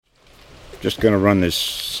Just going to run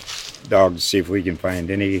this dog to see if we can find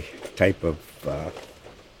any type of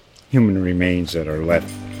human remains that are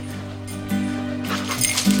left.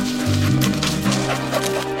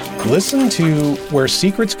 Listen to Where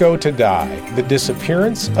Secrets Go to Die, The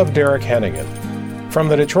Disappearance of Derek Hennigan. From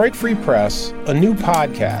the Detroit Free Press, a new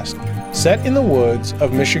podcast set in the woods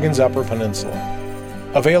of Michigan's Upper Peninsula.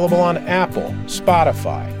 Available on Apple,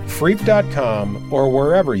 Spotify, Freep.com, or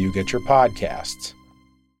wherever you get your podcasts.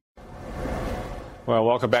 Well,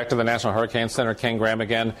 welcome back to the National Hurricane Center. Ken Graham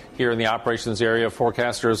again here in the operations area.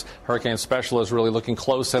 Forecasters, hurricane specialists really looking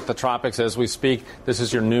close at the tropics as we speak. This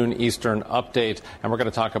is your noon Eastern update, and we're going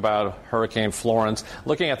to talk about Hurricane Florence.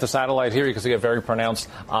 Looking at the satellite here, you can see a very pronounced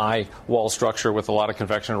eye wall structure with a lot of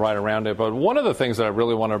convection right around it. But one of the things that I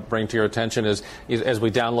really want to bring to your attention is as we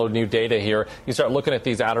download new data here, you start looking at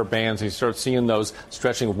these outer bands, and you start seeing those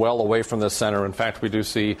stretching well away from the center. In fact, we do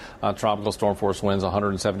see tropical storm force winds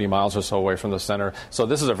 170 miles or so away from the center. So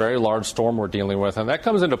this is a very large storm we're dealing with, and that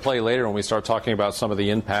comes into play later when we start talking about some of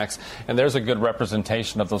the impacts. And there's a good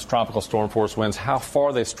representation of those tropical storm force winds, how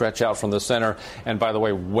far they stretch out from the center, and by the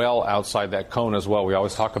way, well outside that cone as well. We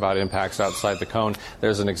always talk about impacts outside the cone.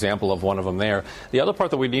 There's an example of one of them there. The other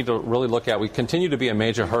part that we need to really look at, we continue to be a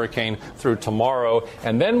major hurricane through tomorrow,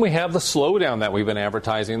 and then we have the slowdown that we've been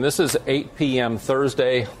advertising. This is 8 p.m.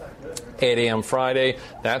 Thursday, 8 a.m. Friday,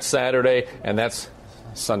 that's Saturday, and that's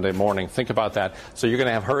Sunday morning. Think about that. So you're going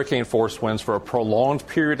to have hurricane force winds for a prolonged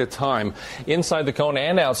period of time inside the cone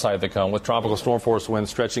and outside the cone, with tropical storm force winds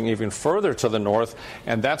stretching even further to the north,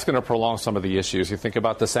 and that's going to prolong some of the issues. You think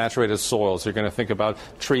about the saturated soils. You're going to think about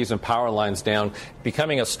trees and power lines down,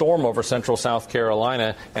 becoming a storm over central South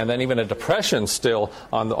Carolina, and then even a depression still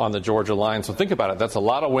on the Georgia line. So think about it. That's a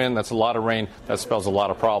lot of wind. That's a lot of rain. That spells a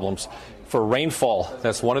lot of problems. For rainfall,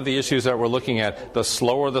 that's one of the issues that we're looking at. The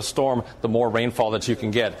slower the storm, the more rainfall that you can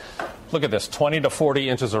get. Look at this, 20 to 40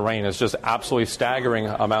 inches of rain is just absolutely staggering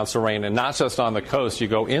amounts of rain. And not just on the coast. You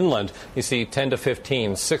go inland, you see 10 to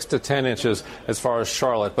 15, 6 to 10 inches as far as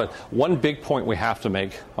Charlotte. But one big point we have to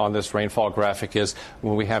make on this rainfall graphic is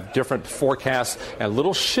when we have different forecasts and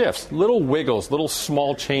little shifts, little wiggles, little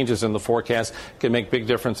small changes in the forecast can make big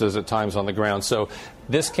differences at times on the ground. So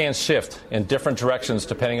this can shift in different directions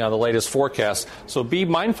depending on the latest forecast. So be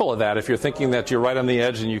mindful of that. If you're thinking that you're right on the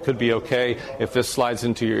edge and you could be okay, if this slides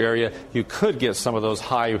into your area, you could get some of those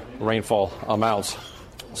high rainfall amounts.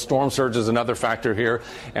 Storm surge is another factor here,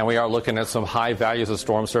 and we are looking at some high values of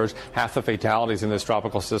storm surge. Half the fatalities in these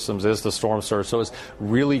tropical systems is the storm surge, so it's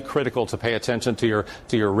really critical to pay attention to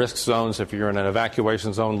your risk zones. If you're in an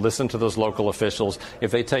evacuation zone, listen to those local officials.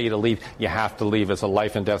 If they tell you to leave, you have to leave. It's a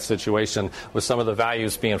life and death situation, with some of the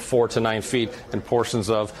values being 4 to 9 feet in portions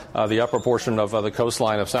of the upper portion of the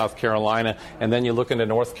coastline of South Carolina, and then you look into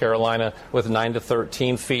North Carolina with 9 to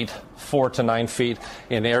 13 feet, 4 to 9 feet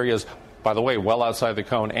in areas, by the way, well outside the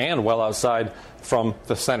cone and well outside from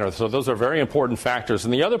the center. So those are very important factors.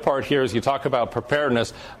 And the other part here is you talk about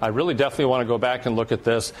preparedness. I really definitely want to go back and look at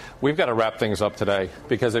this. We've got to wrap things up today,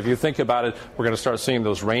 because if you think about it, we're going to start seeing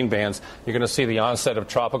those rain bands. You're going to see the onset of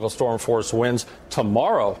tropical storm force winds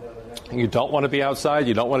tomorrow. You don't want to be outside.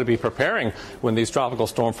 You don't want to be preparing when these tropical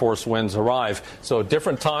storm force winds arrive. So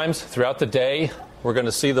different times throughout the day, we're going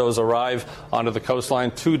to see those arrive onto the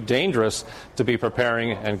coastline. Too dangerous to be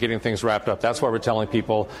preparing and getting things wrapped up. That's why we're telling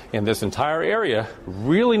people in this entire area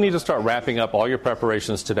really need to start wrapping up all your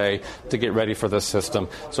preparations today to get ready for this system.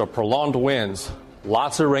 So prolonged winds,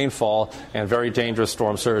 lots of rainfall, and very dangerous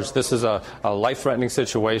storm surge. This is a life-threatening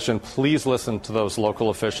situation. Please listen to those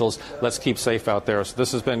local officials. Let's keep safe out there. So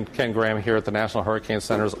this has been Ken Graham here at the National Hurricane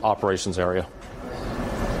Center's operations area.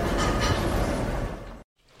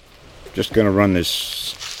 Just going to run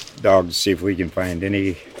this dog to see if we can find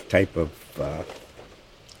any type of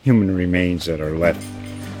human remains that are left.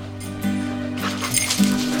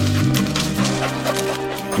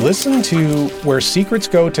 Listen to Where Secrets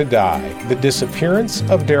Go to Die, The Disappearance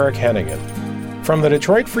of Derek Hennigan. From the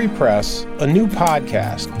Detroit Free Press, a new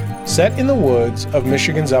podcast set in the woods of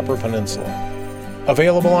Michigan's Upper Peninsula.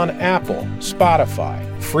 Available on Apple, Spotify,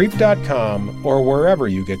 Freep.com, or wherever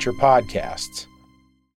you get your podcasts.